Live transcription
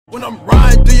When I'm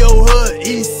riding through your hood,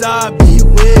 east side, be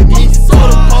with me. So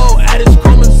the pole at his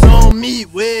chromosome,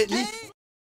 meet with me.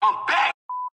 I'm back.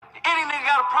 Any nigga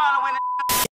got a problem with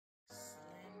it?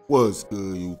 What's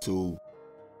good, YouTube?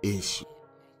 It's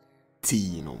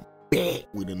T, and I'm back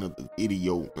with another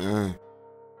video, man.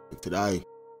 And today, I'm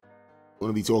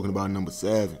gonna be talking about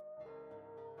Numbaa7.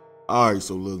 Alright,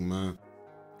 so look, man.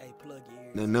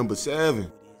 Now,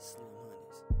 Numbaa7,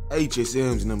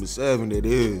 HSM's Numbaa7, that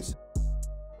is.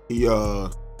 He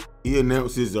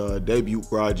announced his debut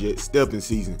project, Stepping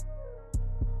Season.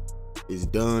 It's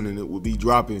done and it will be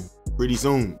dropping pretty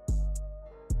soon.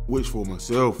 Which for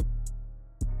myself,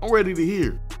 I'm ready to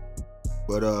hear.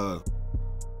 But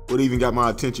what even got my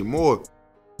attention more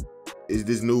is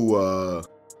this new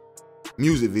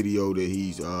music video that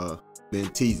he's been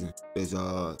teasing. That's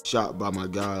shot by my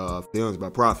guy, Films by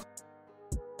Prophet.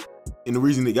 And the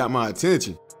reason it got my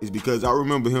attention is because I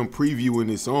remember him previewing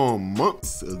this song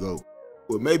months ago.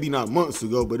 Well, maybe not months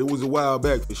ago, but it was a while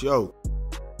back for sure.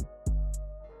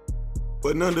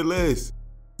 But nonetheless,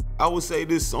 I would say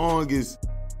this song is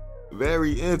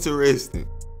very interesting.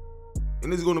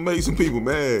 And it's gonna make some people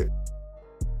mad.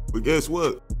 But guess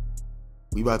what?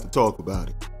 We about to talk about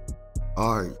it.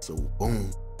 Alright, so boom.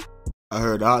 I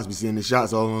heard the Opps be sending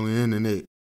shots all on the internet.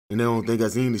 And they don't think I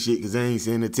seen the shit because they ain't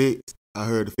sending the text. I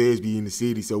heard the feds be in the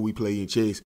city, so we play in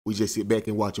chess. We just sit back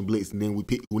and watch them blitz, and then we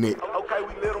pick who next. Okay,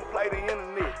 we let them play the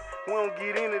internet. We don't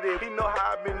get into that. He know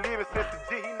how I've been living since the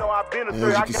G. He know I've been a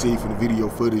as you can see from the video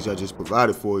footage I just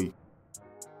provided for you,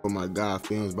 from my guy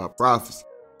Films by Prophecy.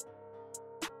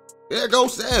 There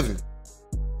goes 7.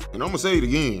 And I'm gonna say it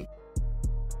again.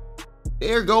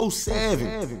 There goes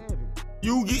 7.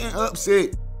 You getting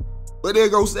upset, but there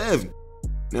goes 7.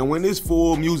 Now when this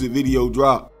full music video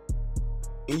drop,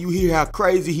 and you hear how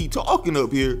crazy he talking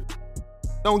up here,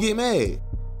 don't get mad.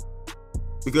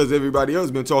 Because everybody else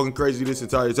been talking crazy this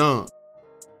entire time.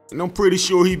 And I'm pretty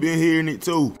sure he been hearing it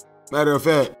too. Matter of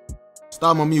fact,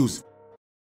 stop my music.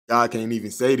 God can't even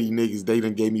say these niggas, they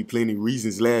done gave me plenty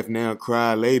reasons. Laugh now,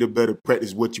 cry later, better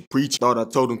practice what you preach. Thought I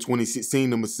told him 2016,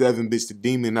 Numbaa7, bitch the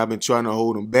demon. I've been trying to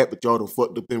hold him back, but y'all done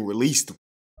fucked up and released him.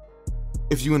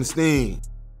 If you understand,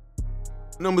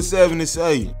 Numbaa7 is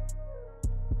saying,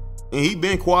 and he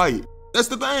been quiet. That's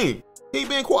the thing, he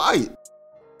been quiet.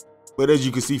 But as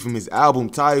you can see from his album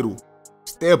title,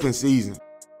 Stepping Season,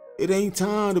 it ain't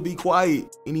time to be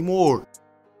quiet anymore.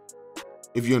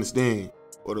 If you understand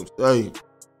what I'm saying.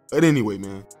 But anyway,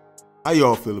 man, how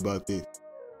y'all feel about this?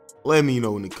 Let me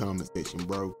know in the comment section,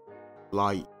 bro.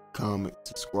 Like, comment,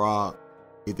 subscribe,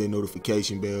 hit that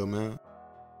notification bell, man.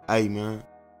 Hey, man,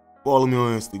 follow me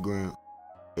on Instagram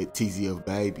at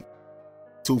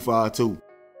TZFBaby252.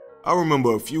 I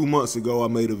remember a few months ago I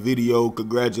made a video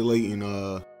congratulating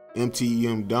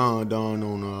MTM Don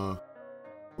on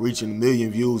reaching 1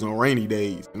 million views on rainy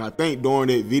days. And I think during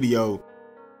that video,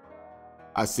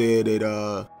 I said that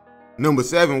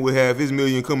Numbaa7 would have his 1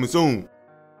 million coming soon.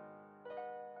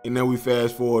 And then we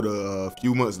fast forward a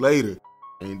few months later,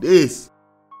 and this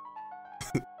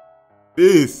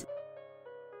this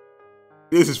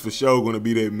is for sure gonna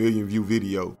be that 1 million view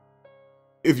video.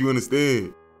 If you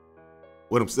understand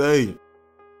what I'm saying.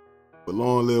 But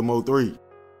long live Mo3.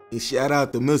 And shout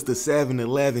out to Mr.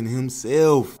 711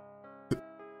 himself.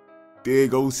 There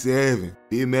goes 7,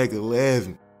 Big Mac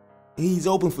 11. And he's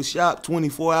open for shop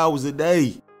 24 hours a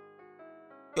day.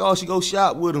 Y'all should go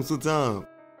shop with him sometime.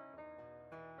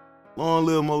 Long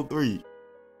live Mo3.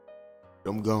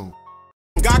 I'm gone.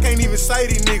 God can't even say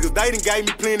these niggas, they done gave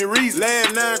me plenty reasons.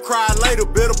 Laugh now and cry later,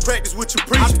 better practice what you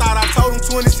preach. I thought I told him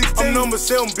 2016, I'm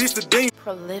Numbaa7, bitch the demon.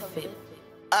 Prolific.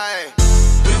 Ay.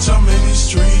 Bitch, I'm in these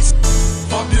streets.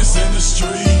 Fuck this industry.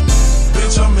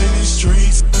 Bitch, I'm in these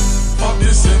streets. Fuck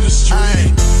this industry.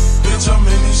 Ay. Bitch, I'm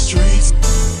in these streets.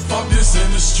 Fuck this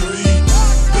industry.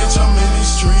 Bitch, I'm in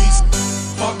these streets.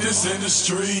 Fuck this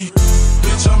industry.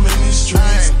 Bitch, I'm in these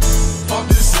streets.